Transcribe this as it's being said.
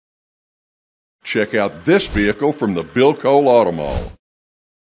Check out this vehicle from the Bill Cole Auto Mall.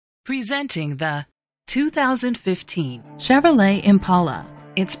 Presenting the 2015 Chevrolet Impala.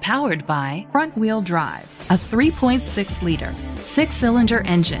 It's powered by front-wheel drive, a 3.6-liter, 6-cylinder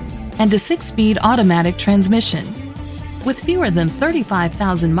engine, and a 6-speed automatic transmission. With fewer than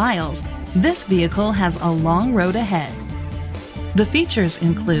 35,000 miles, this vehicle has a long road ahead. The features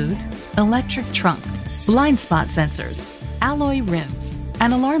include electric trunk, blind spot sensors, alloy rims,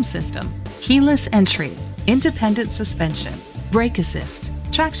 an alarm system, keyless entry, independent suspension, brake assist,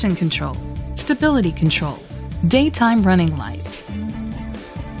 traction control, stability control, daytime running lights.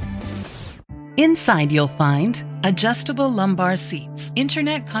 Inside you'll find adjustable lumbar seats,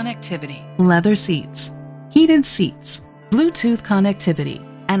 internet connectivity, leather seats, heated seats, Bluetooth connectivity,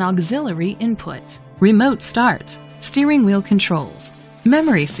 an auxiliary input, remote start, steering wheel controls,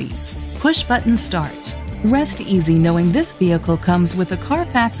 memory seats, push-button start. Rest easy knowing this vehicle comes with a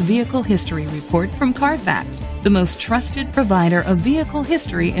Carfax Vehicle History Report from Carfax, the most trusted provider of vehicle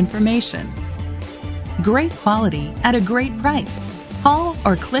history information. Great quality at a great price. Call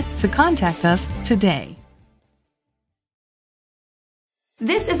or click to contact us today.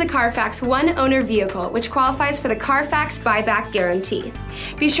 This is a Carfax one-owner vehicle which qualifies for the Carfax buyback guarantee.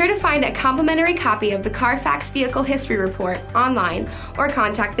 Be sure to find a complimentary copy of the Carfax Vehicle History Report online or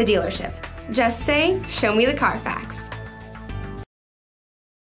contact the dealership. Just say, "Show me the Carfax."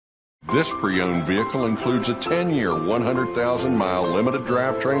 This pre-owned vehicle includes a 10-year, 100,000-mile limited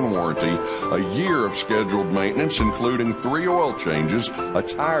drivetrain warranty, a year of scheduled maintenance including 3 oil changes, a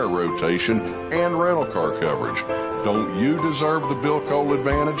tire rotation, and rental car coverage. Don't you deserve the Bill Cole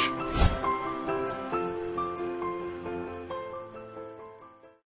advantage?